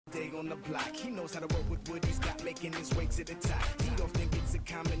boy on the block. He knows how to work with what he's got, making his way to the top. He often gets a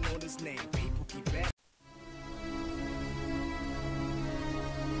comment on his name. People keep asking.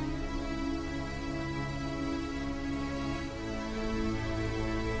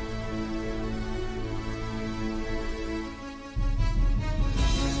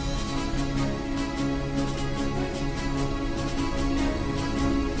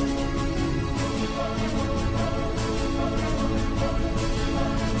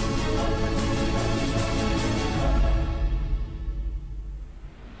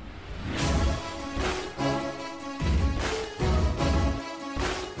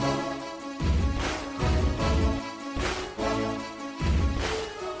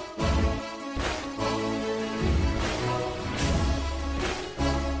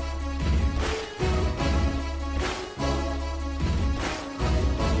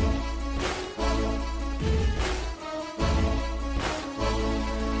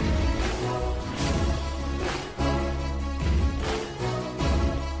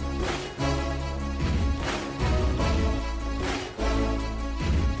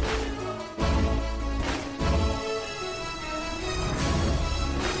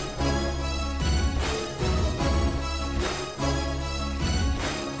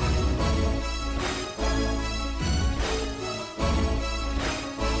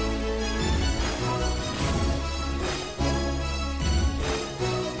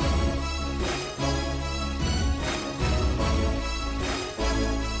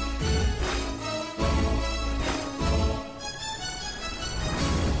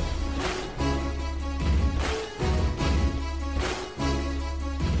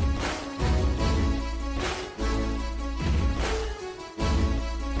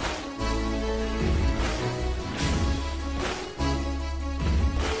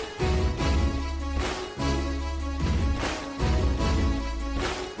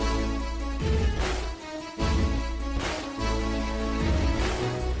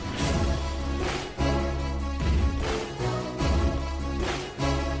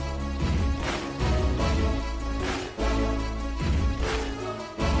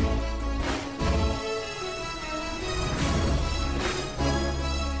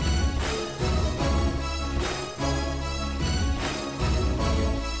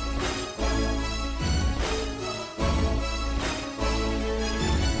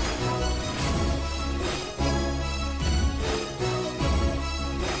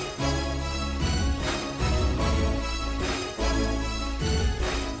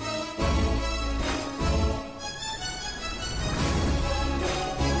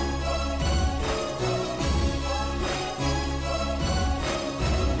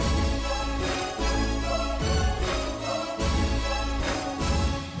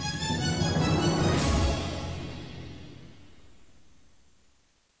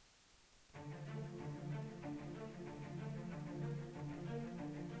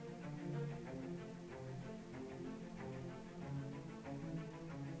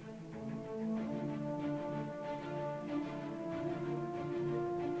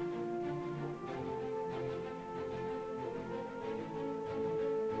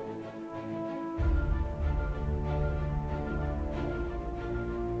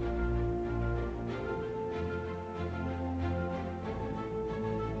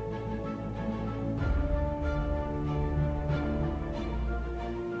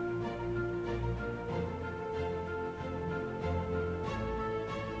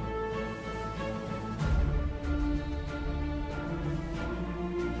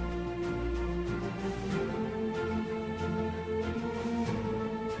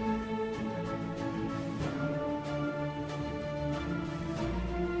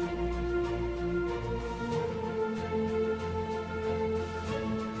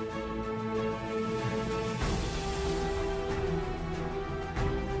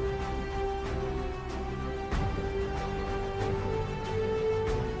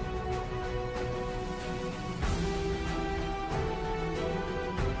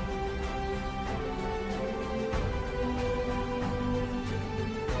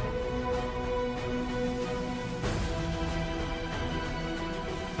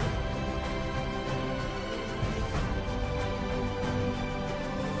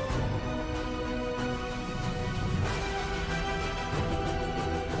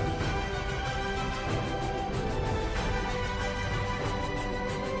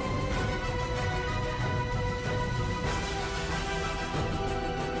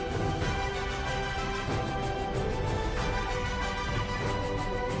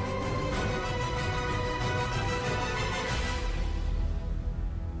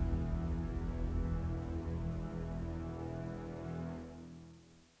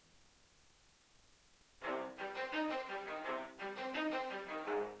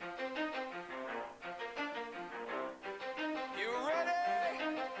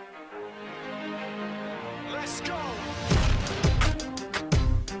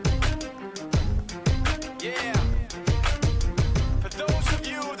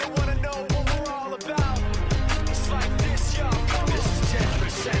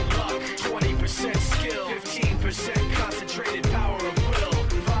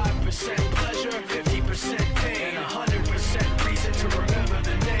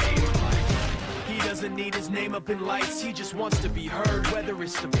 doesn't need his name up in lights, he just wants to be heard, whether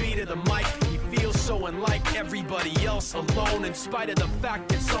it's the beat of the mic. He feels so unlike everybody else, alone, in spite of the fact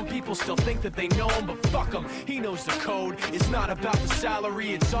that some people still think that they know him, but fuck him, he knows the code. It's not about the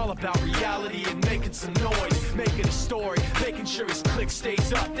salary, it's all about reality and making some noise, making a story, making sure his click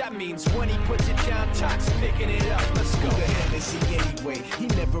stays up. That means when he puts it down, Tox picking it up. Let's go. Who the hell is he anyway? He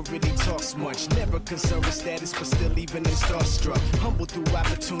never really talks much, never concerned with status, but still even him starstruck. Humble through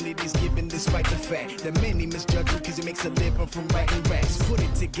opportunities given despite the fact that many misjudge him cause he makes a living from writing raps. Put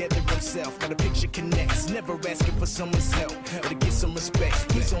it together himself, now the picture connects, never asking for someone's help or to get some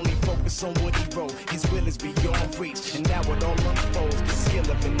respect. He's only focused on what he wrote, his will is beyond reach, and now it all unfolds, the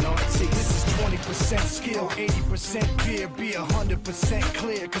skill of an artist. This is 20% skill, 80% fear, be 100%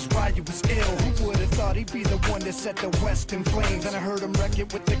 clear, cause Ryu was ill. Who would've thought he'd be the one that set the West in flames? And I heard him wreck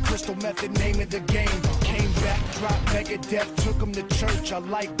it with the crystal method, name of the game. Came back, dropped Megadeth, took him to church. I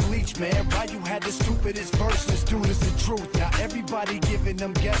like Bleach, man. Ryu had the stupidest verse, this dude is the truth. Now everybody giving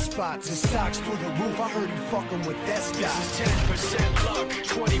them guest spots and stocks through the roof. I heard he fucking with that stock. This is 10% luck,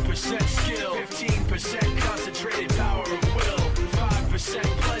 20% skill, 15% concentrated power of will, 5%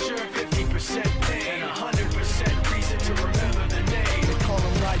 pleasure, 50% pain, and 100% reason to remember the name. They call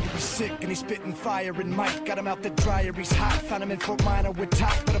him Ryu, he's sick and he's spitting fire and Mike got him out the dryer, he's hot. Found him in Fort Minor with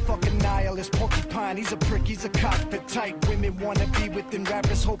top, but a fucking nihilist porcupine. He's a prick, he's a cockpit type. Women wanna be with him,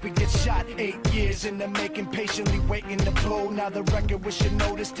 rappers hope he gets shot. 8 years in the making, patiently waiting to blow. Now the record with your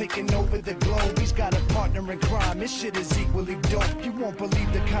notice taking over the globe. He's got a partner in crime, his shit is equally dope. You won't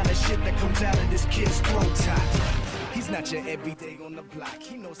believe the kind of shit that comes out of this kid's throat. He's not your everyday on the block.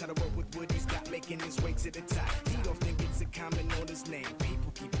 He knows how to work with what he's got, making his way to the top. He often gets a comment on his name.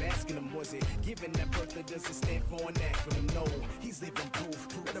 People keep asking him, was it given that birth that doesn't stand for an acronym? No, he's living proof.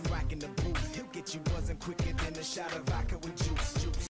 Let him rock in the booth. He'll get you buzzing quicker than a shot of vodka with juice.